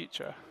about the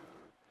future?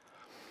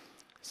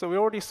 So we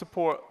already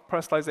support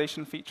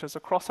personalization features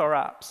across our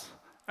apps,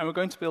 and we're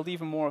going to build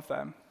even more of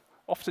them,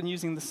 often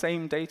using the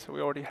same data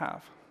we already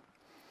have.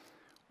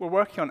 We're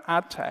working on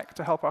ad tech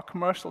to help our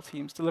commercial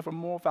teams deliver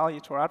more value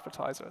to our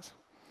advertisers.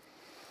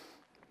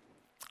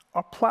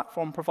 Our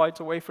platform provides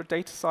a way for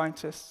data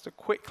scientists to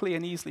quickly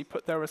and easily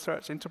put their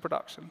research into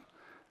production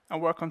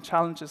and work on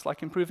challenges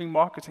like improving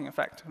marketing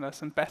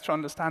effectiveness and better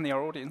understanding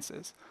our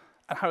audiences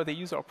and how they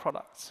use our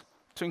products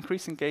to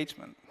increase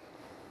engagement.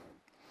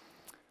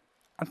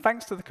 And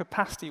thanks to the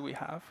capacity we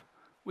have,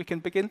 we can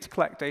begin to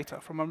collect data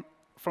from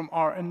from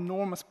our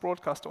enormous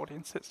broadcast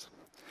audiences,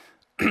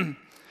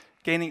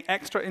 gaining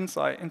extra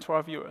insight into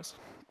our viewers.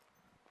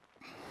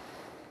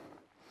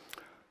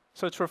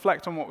 So to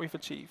reflect on what we've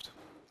achieved,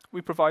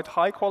 we provide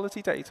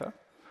high-quality data.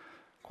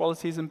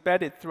 Quality is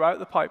embedded throughout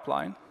the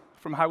pipeline,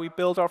 from how we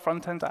build our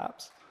front-end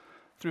apps,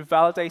 through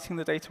validating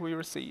the data we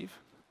receive,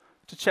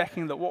 to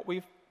checking that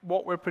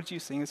what we're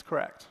producing is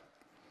correct.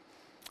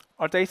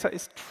 Our data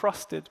is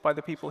trusted by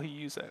the people who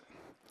use it.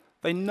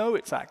 They know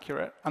it's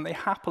accurate, and they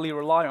happily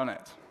rely on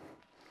it.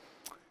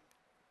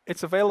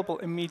 It's available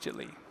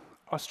immediately.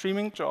 Our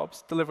streaming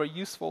jobs deliver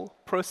useful,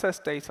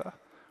 processed data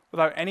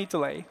without any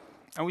delay,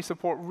 and we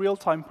support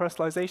real-time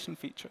personalization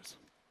features.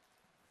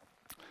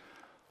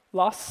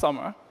 Last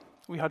summer,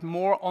 we had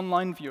more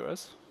online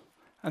viewers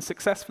and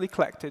successfully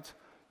collected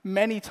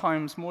many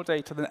times more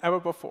data than ever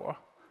before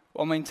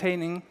while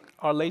maintaining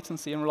our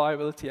latency and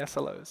reliability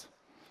SLOs.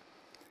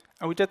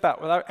 And we did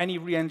that without any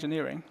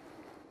re-engineering.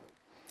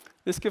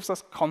 This gives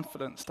us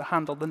confidence to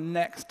handle the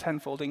next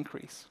tenfold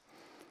increase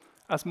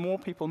as more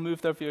people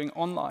move their viewing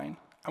online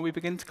and we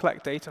begin to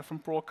collect data from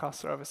broadcast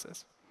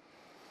services.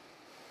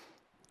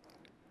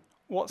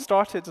 What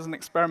started as an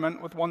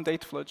experiment with one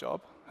Dataflow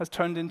job has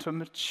turned into a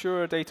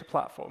mature data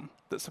platform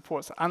that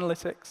supports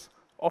analytics,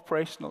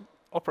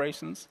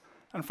 operations,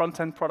 and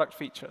front-end product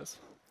features,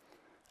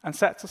 and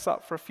sets us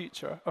up for a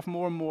future of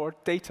more and more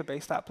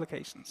data-based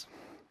applications.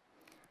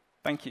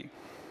 Thank you.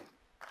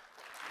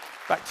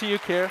 Back to you,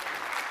 Kir.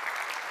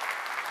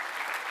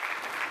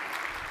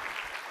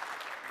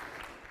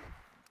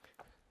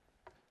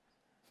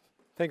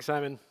 Thanks,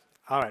 Simon.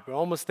 All right, we're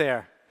almost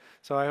there.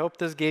 So I hope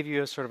this gave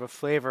you a sort of a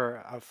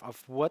flavor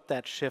of what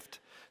that shift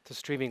to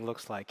streaming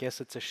looks like. Yes,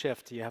 it's a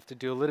shift. You have to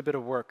do a little bit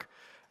of work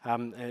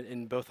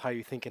in both how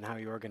you think and how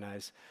you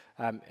organize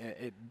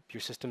your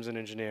systems and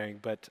engineering,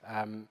 but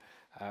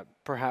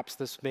perhaps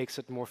this makes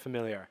it more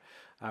familiar.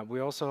 We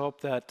also hope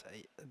that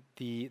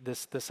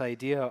this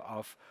idea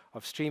of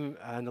stream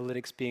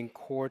analytics being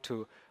core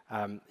to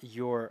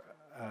your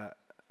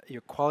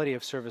quality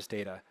of service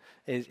data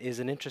is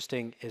an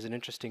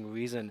interesting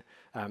reason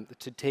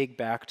to take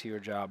back to your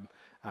job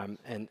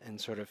and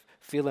sort of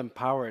feel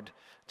empowered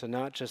to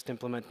not just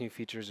implement new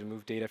features and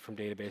move data from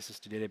databases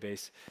to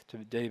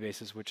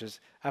databases, which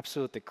is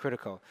absolutely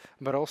critical,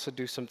 but also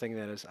do something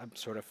that is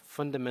sort of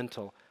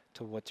fundamental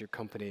to what your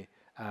company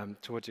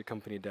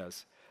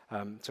does.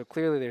 So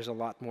clearly, there's a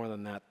lot more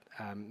than that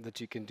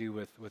that you can do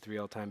with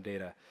real-time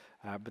data.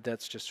 But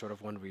that's just sort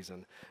of one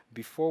reason.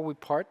 Before we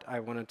part, I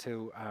wanted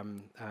to,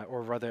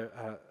 or rather,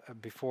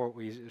 before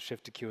we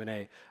shift to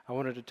Q&A, I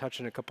wanted to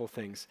touch on a couple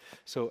things.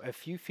 So a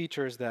few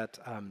features that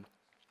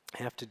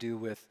have to do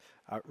with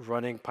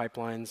running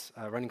pipelines,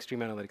 running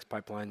stream analytics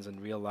pipelines in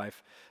real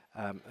life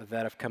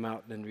that have come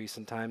out in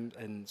recent time,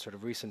 in sort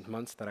of recent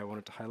months that I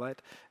wanted to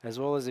highlight, as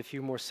well as a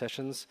few more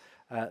sessions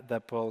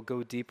that will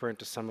go deeper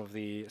into some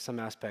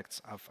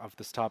aspects of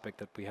this topic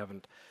that we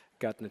haven't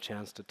gotten a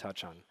chance to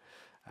touch on.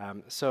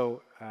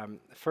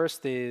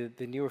 First, the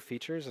newer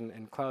features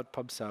in Cloud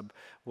PubSub.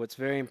 What's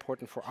very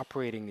important for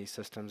operating these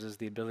systems is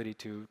the ability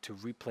to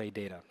replay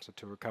data, so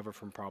to recover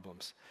from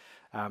problems.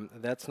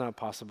 That's not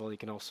possible. You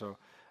can also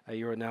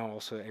you are now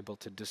also able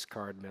to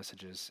discard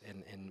messages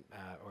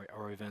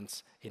or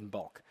events in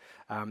bulk.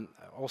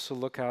 Also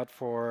look out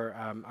for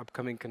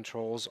upcoming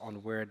controls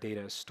on where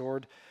data is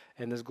stored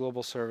in this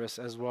global service,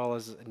 as well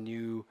as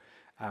new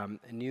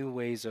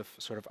ways of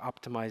sort of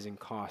optimizing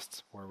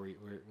costs, where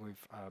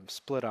we've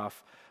split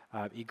off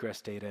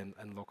egress data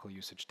and local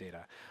usage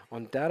data.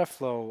 On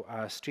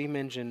Dataflow,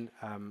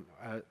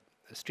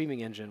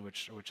 streaming engine,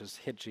 which has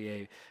hit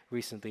GA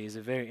recently, is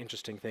a very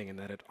interesting thing in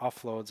that it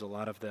offloads a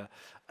lot of the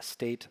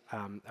state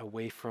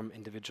away from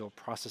individual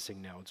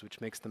processing nodes, which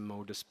makes them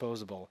more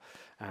disposable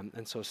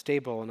and so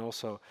stable, and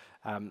also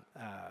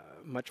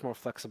much more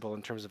flexible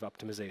in terms of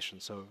optimization.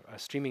 So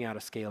streaming out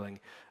of scaling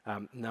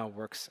now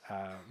works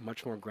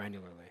much more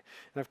granularly.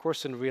 And of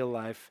course, in real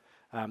life,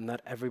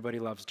 not everybody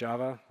loves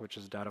Java, which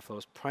is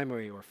Dataflow's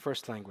primary or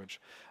first language.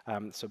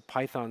 So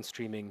Python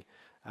streaming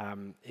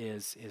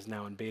is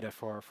now in beta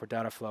for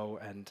Dataflow,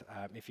 and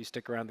if you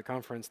stick around the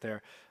conference,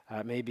 there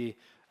may be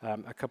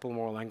a couple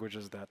more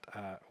languages that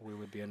we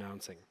would be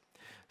announcing.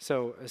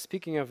 So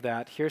speaking of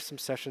that, here's some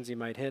sessions you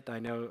might hit. I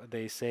know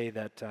they say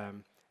that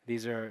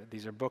these are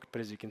booked, but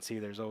as you can see,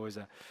 there's always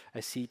a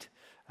seat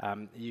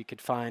you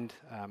could find,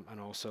 and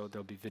also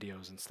there'll be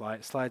videos and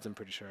slides. I'm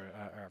pretty sure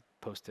are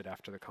posted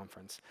after the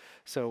conference.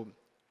 So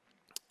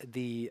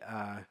in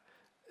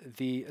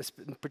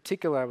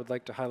particular, I would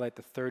like to highlight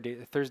the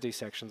Thursday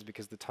sections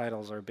because the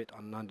titles are a bit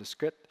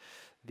nondescript.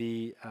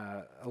 The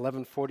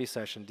 11:40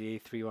 session,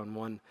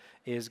 DA311,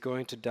 is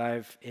going to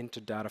dive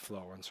into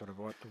Dataflow and sort of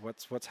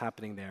what's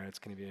happening there. It's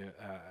going to be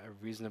a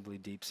reasonably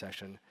deep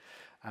session.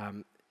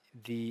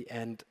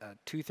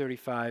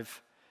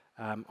 2:35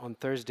 on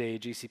Thursday,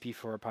 GCP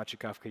for Apache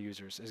Kafka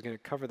users is going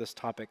to cover this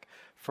topic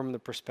from the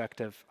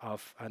perspective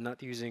of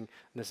not using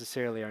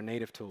necessarily our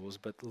native tools,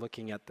 but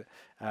looking at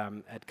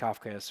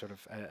Kafka as sort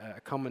of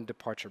a common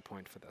departure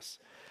point for this.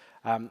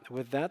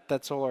 With that,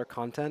 that's all our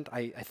content.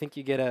 I think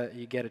you get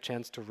a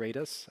chance to rate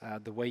us.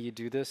 The way you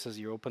do this is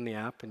you open the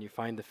app and you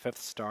find the 5th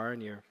star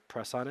and you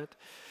press on it.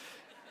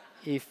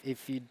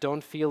 If you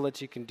don't feel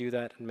that you can do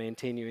that and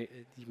maintain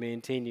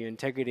your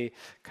integrity,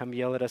 come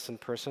yell at us in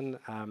person.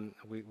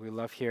 We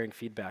love hearing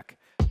feedback.